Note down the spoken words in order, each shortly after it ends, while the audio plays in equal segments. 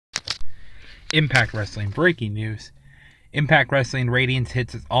Impact Wrestling breaking news. Impact Wrestling ratings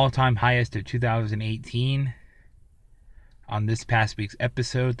hits its all-time highest of 2018 on this past week's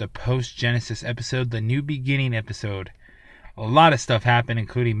episode, the post-Genesis episode, the New Beginning episode. A lot of stuff happened,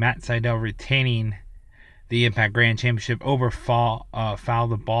 including Matt Sydal retaining the Impact Grand Championship over Foul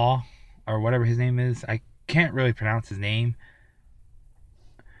the Ball, or whatever his name is. I can't really pronounce his name.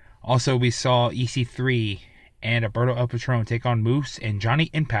 Also, we saw EC3 and Alberto El Patron take on Moose and Johnny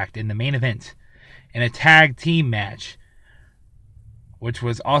Impact in the main event in a tag team match, which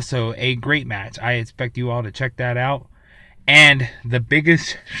was also a great match. I expect you all to check that out. And the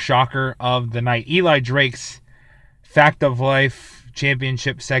biggest shocker of the night, Eli Drake's Fact of Life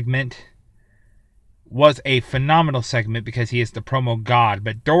Championship segment was a phenomenal segment because he is the promo god.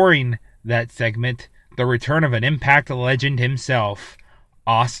 But during that segment, the return of an Impact legend himself,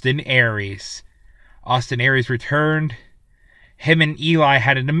 Austin Aries. Austin Aries returned. Him and Eli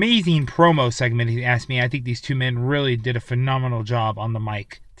had an amazing promo segment, he asked me. I think these two men really did a phenomenal job on the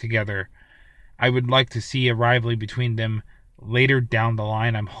mic together. I would like to see a rivalry between them later down the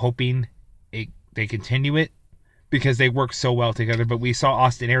line. I'm hoping they continue it because they work so well together. But we saw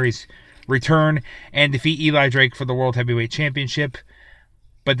Austin Aries return and defeat Eli Drake for the World Heavyweight Championship.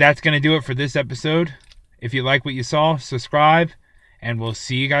 But that's going to do it for this episode. If you like what you saw, subscribe. And we'll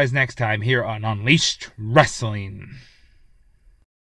see you guys next time here on Unleashed Wrestling.